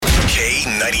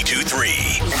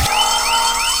K92.3.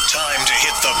 Time to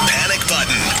hit the panic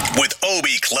button with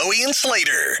Obie, Chloe, and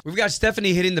Slater. We've got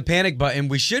Stephanie hitting the panic button.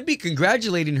 We should be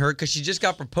congratulating her because she just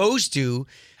got proposed to,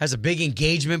 has a big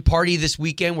engagement party this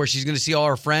weekend where she's going to see all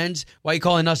her friends. Why are you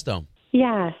calling us, though?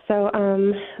 Yeah, so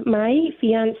my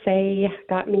fiance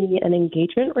got me an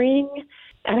engagement ring,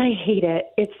 and I hate it.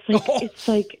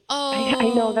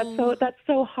 I know that's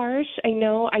so harsh. I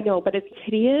know, but it's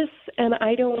hideous, and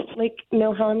I don't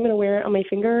know how I'm going to wear it on my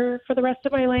finger for the rest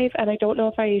of my life, and I don't know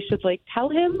if I should tell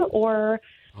him or.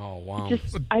 Oh, wow.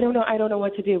 I don't know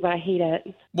what to do, but I hate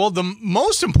it. Well, the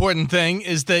most important thing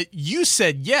is that you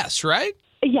said yes, right?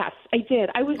 Yes, I did.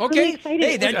 I was really excited.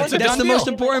 Hey, that's the most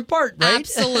important part, right?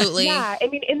 Absolutely. Yeah, I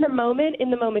mean, in the moment,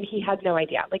 he had no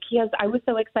idea. I was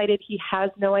so excited. He has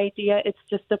no idea. It's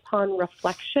just upon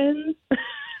reflection.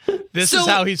 This is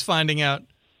how he's finding out.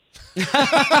 Is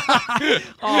it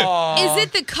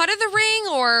the cut of the ring,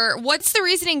 or what's the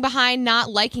reasoning behind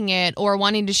not liking it or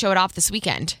wanting to show it off this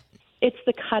weekend? It's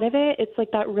the cut of it. It's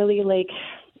that really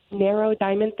narrow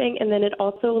diamond thing, and then it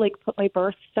also put my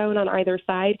birthstone on either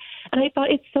side, and I thought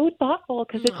it's so thoughtful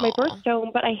because it's my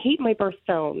birthstone, but I hate my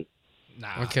birthstone.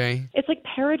 Nah. Okay. It's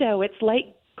peridot. It's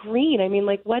light green. I mean,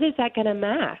 what is that going to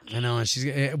match? I know.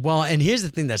 And here's the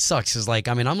thing that sucks is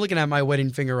I'm looking at my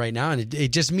wedding finger right now, and it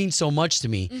just means so much to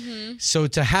me. Mm-hmm. So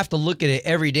to have to look at it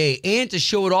every day and to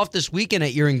show it off this weekend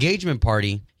at your engagement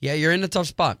party, yeah, you're in a tough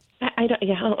spot. I don't.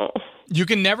 Yeah. You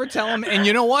can never tell him. And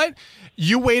you know what?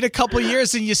 You wait a couple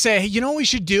years and you say, hey, you know what we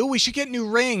should do? We should get new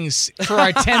rings for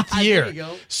our 10th year. There you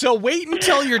go. So wait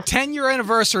until your 10-year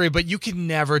anniversary, but you can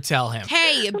never tell him.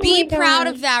 Hey, be proud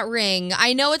of that ring.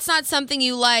 I know it's not something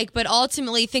you like, but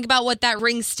ultimately think about what that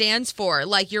ring stands for,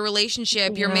 your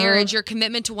relationship, your marriage, your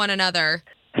commitment to one another.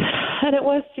 And it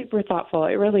was super thoughtful.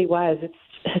 It really was. It's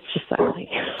just ugly.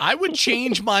 I would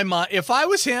change my mind. If I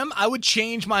was him, I would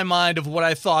change my mind of what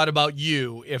I thought about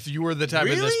you if you were the type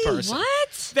of this person.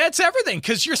 What? That's everything,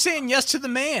 because you're saying yes to the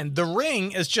man. The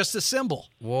ring is just a symbol.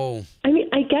 Whoa. I mean,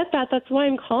 I get that. That's why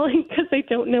I'm calling, because I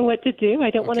don't know what to do.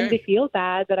 I don't want him to feel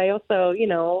bad, but I also,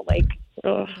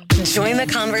 ugh. Join the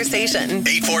conversation.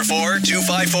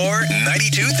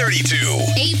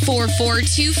 844-254-9232.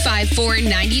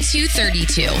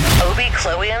 844-254-9232. Obie,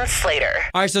 Chloe, and Slater.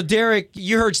 All right, so Derek,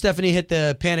 you heard Stephanie hit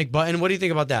the panic button. What do you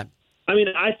think about that? I mean,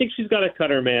 I think she's got to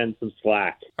cut her man some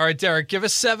slack. All right, Derek, give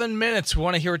us 7 minutes. We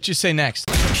want to hear what you say next.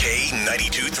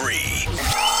 K92.3.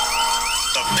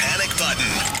 The panic button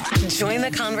Join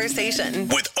the conversation.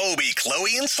 with Obie,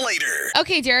 Chloe, and Slater.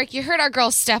 Okay, Derek, you heard our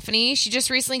girl Stephanie. She just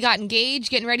recently got engaged,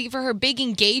 getting ready for her big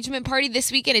engagement party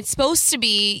this weekend. It's supposed to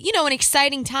be, an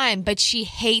exciting time, but she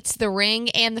hates the ring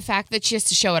and the fact that she has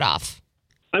to show it off.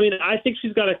 I mean, I think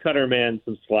she's got to cut her man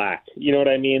some slack. You know what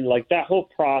I mean? That whole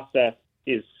process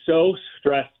is so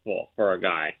stressful for a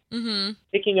guy. Mm-hmm.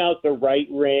 Picking out the right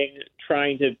ring,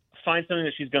 trying to find something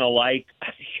that she's going to like.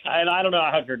 And I don't know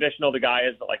how traditional the guy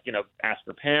is, but ask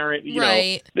her parent.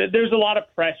 Right. There's a lot of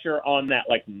pressure on that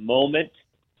moment.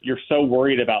 You're so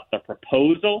worried about the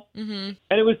proposal. Mm-hmm.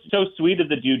 And it was so sweet of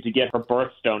the dude to get her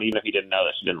birthstone, even if he didn't know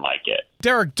that she didn't like it.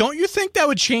 Derek, don't you think that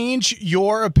would change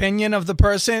your opinion of the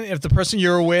person if the person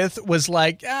you were with was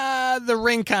the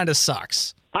ring kind of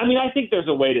sucks? I mean, I think there's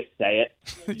a way to say it.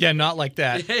 Yeah, not like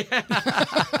that.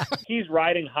 He's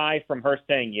riding high from her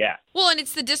saying yes. Well, and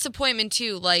it's the disappointment,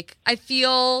 too. I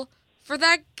feel for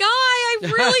that guy. I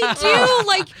really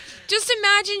do. Just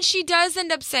imagine she does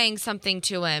end up saying something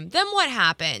to him. Then what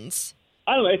happens?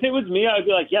 I don't know. If it was me, I would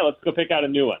be like, yeah, let's go pick out a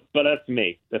new one. But that's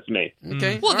me.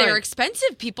 Okay. Well, they're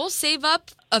expensive. People save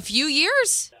up a few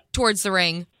years towards the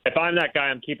ring. If I'm that guy,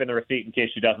 I'm keeping the receipt in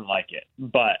case she doesn't like it.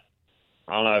 But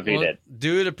I don't know if he did.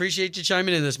 Dude, appreciate you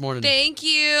chiming in this morning. Thank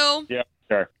you. Yeah,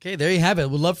 sure. Okay, there you have it.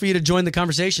 We'd love for you to join the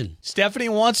conversation. Stephanie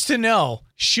wants to know,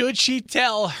 should she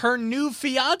tell her new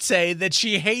fiance that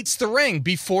she hates the ring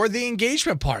before the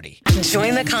engagement party?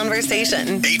 Join the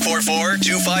conversation.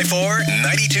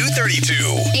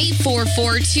 844-254-9232.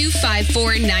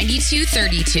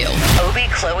 844-254-9232. Obie,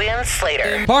 Chloe, and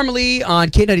Slater. Parmalee on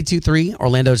K92.3,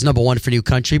 Orlando's #1 for new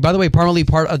country. By the way, Parmalee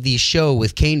part of the show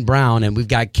with Kane Brown, and we've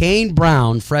got Kane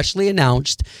Brown freshly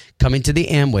announced coming to the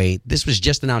Amway. This was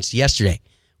just announced yesterday.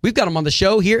 We've got him on the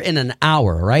show here in an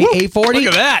hour, right? 8:40.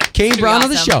 Look at that. Kane Brown on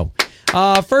the show.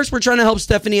 First, we're trying to help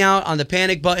Stephanie out on the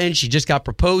panic button. She just got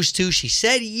proposed to. She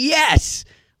said yes.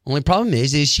 Only problem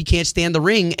is she can't stand the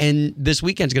ring, and this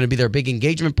weekend's going to be their big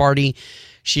engagement party.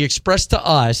 She expressed to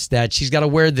us that she's got to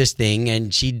wear this thing,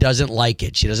 and she doesn't like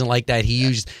it. She doesn't like that he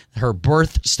used her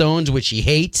birthstones, which she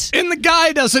hates. And the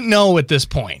guy doesn't know at this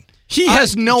point. He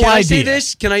has no idea. Can I say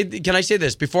this? Can I say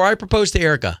this? Before I propose to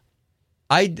Erica,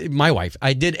 I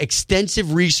did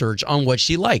extensive research on what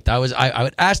she liked. I would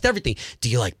ask everything. Do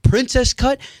you like princess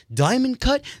cut, diamond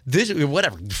cut, this,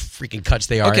 whatever freaking cuts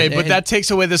they are? Okay, but that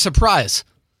takes away the surprise.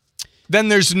 Then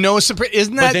there's no surprise.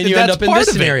 Isn't that? But then you end up in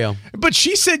this scenario. But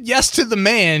she said yes to the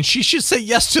man. She should say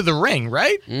yes to the ring,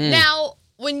 right? Now,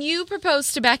 when you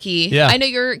proposed to Becky, Yeah. I know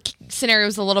your scenario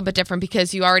was a little bit different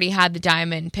because you already had the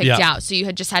diamond picked out, so you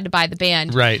had just had to buy the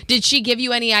band. Right. Did she give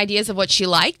you any ideas of what she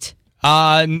liked?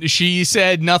 She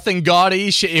said nothing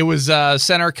gaudy. It was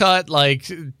center cut.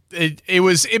 Like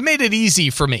it made it easy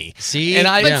for me. See, and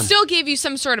But still gave you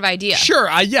some sort of idea. Sure,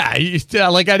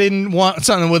 like I didn't want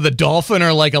something with a dolphin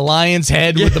or like a lion's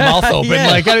head with the mouth open. Yeah.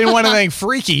 Like I didn't want anything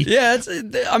freaky. Yeah,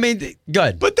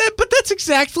 good. But that's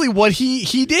exactly what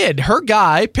he did. Her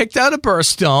guy picked out a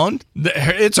birthstone.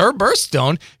 It's her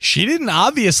birthstone. She didn't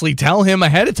obviously tell him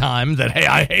ahead of time that, hey,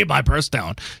 I hate my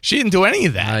birthstone. She didn't do any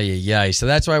of that. Yeah. So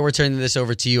that's why we're turning this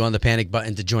over to you on the panic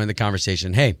button to join the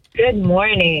conversation. Hey. Good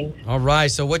morning. All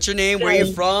right. So what's your name? Where are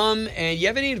you from? And you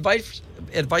have any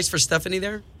advice for Stephanie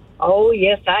there? Oh,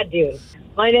 yes, I do.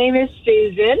 My name is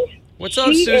Susan. What's up,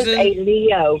 She Susan? is a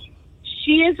Leo.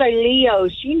 She is a Leo.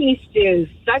 She needs to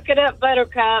suck it up,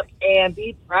 Buttercup, and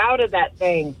be proud of that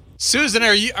thing. Susan,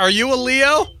 are you a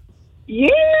Leo? Yeah.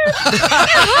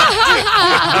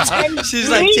 She's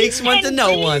like, takes one to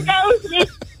know one. She knows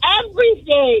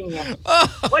everything.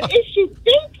 What is she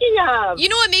thinking of? You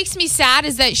know what makes me sad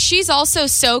is that she's also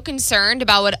so concerned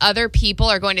about what other people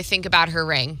are going to think about her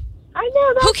ring. I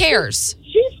know that. Who cares?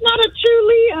 She's not a true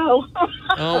Leo.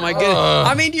 Oh, my goodness.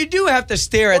 I mean, you do have to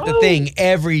stare at the thing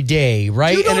every day,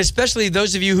 right? And especially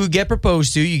those of you who get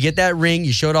proposed to, you get that ring,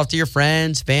 you show it off to your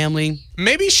friends, family.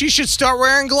 Maybe she should start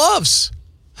wearing gloves.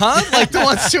 Huh? Like the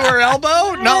ones to her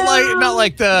elbow? Not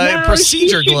like the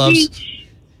procedure gloves.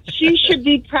 She should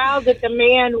be proud that the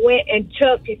man went and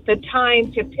took the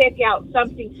time to pick out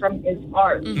something from his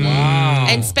heart. Mm-hmm. Wow.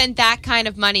 And spent that kind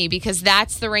of money because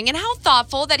that's the ring. And how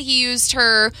thoughtful that he used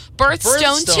her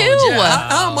birthstone too. Yeah.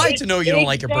 How am I to know you don't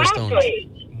like your birthstone?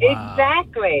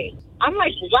 Exactly. I'm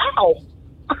like, wow.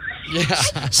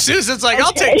 Yeah. Susan's like,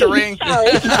 I'll take the ring.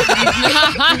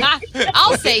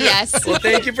 I'll say yes. Well,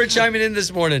 thank you for chiming in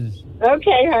this morning.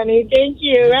 Okay, honey. Thank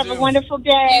you. Have a wonderful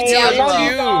day. You too. I love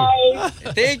you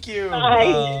guys. Thank you.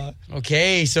 Bye.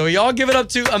 Okay, so y'all give it up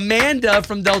to Amanda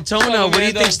from Deltona. What do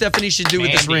you think Stephanie should do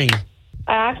with this ring?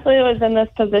 I actually was in this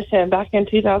position back in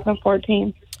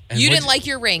 2014. You didn't like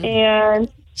your ring. And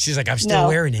She's like, I'm still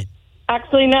wearing it.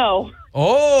 actually, no.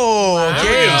 Oh,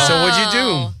 okay. Wow. So what'd you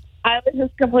do? I was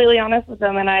just completely honest with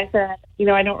them, and I said,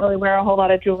 I don't really wear a whole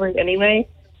lot of jewelry anyway.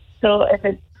 So if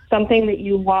it's something that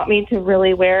you want me to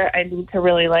really wear, I need to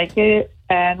really like it.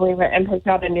 And we went and picked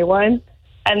out a new one.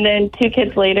 And then 2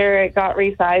 kids later, it got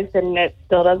resized, and it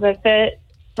still doesn't fit.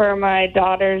 For my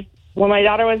daughter's, when my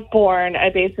daughter was born, I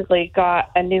basically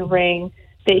got a new ring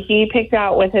that he picked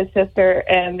out with his sister,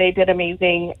 and they did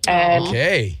amazing. And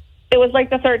Okay. it was like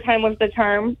the third time was the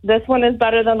charm. This one is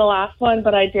better than the last one,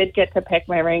 but I did get to pick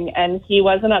my ring, and he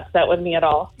wasn't upset with me at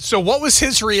all. So what was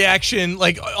his reaction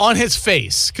like on his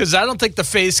face? Because I don't think the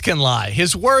face can lie.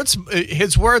 His words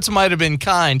might have been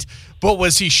kind, but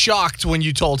was he shocked when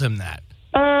you told him that?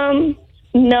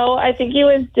 No, I think he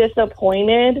was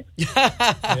disappointed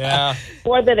Yeah.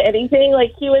 more than anything.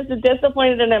 Like, he was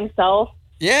disappointed in himself.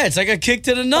 Yeah, it's like a kick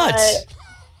to the nuts.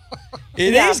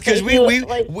 It Yeah, is because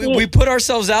but we put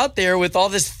ourselves out there with all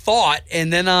this thought,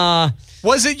 and then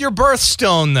Was it your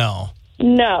birthstone though?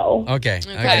 No. okay.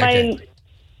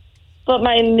 But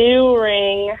my new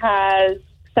ring has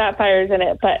sapphires in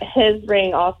it, but his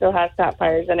ring also has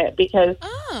sapphires in it because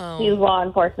he's law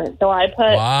enforcement. So I put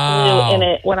blue in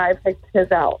it when I picked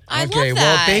his out. I Okay, love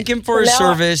well, that. thank him for his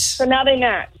service. So now they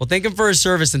match. Well, thank him for his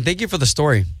service, and thank you for the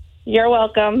story. You're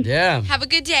welcome. Yeah. Have a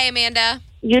good day, Amanda.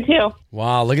 You too.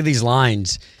 Wow, look at these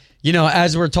lines.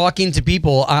 As we're talking to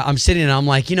people, I'm sitting and I'm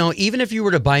like, even if you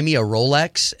were to buy me a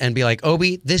Rolex and be like,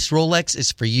 Obi, this Rolex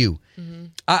is for you. Mm-hmm.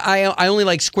 I only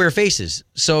like square faces.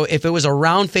 So if it was a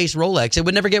round face Rolex, it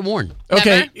would never get worn.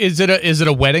 Okay, Never? is it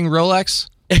a wedding Rolex?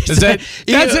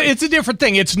 It's a different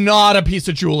thing. It's not a piece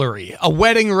of jewelry. A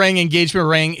wedding ring, engagement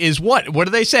ring is what? What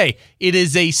do they say? It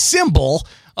is a symbol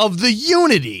of the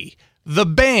unity, the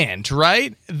band,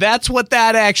 right? That's what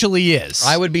that actually is.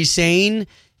 I would be saying,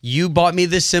 you bought me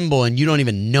this symbol and you don't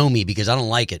even know me because I don't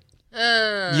like it. You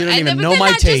don't even know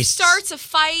my taste. taste. That just starts a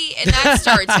fight, and that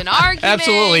starts an argument.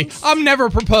 Absolutely. I'm never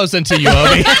proposing to you,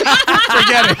 Obi.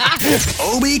 Forget it.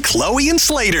 Obi, Chloe, and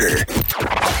Slater.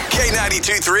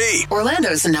 K92.3.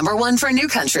 Orlando's #1 for new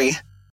country.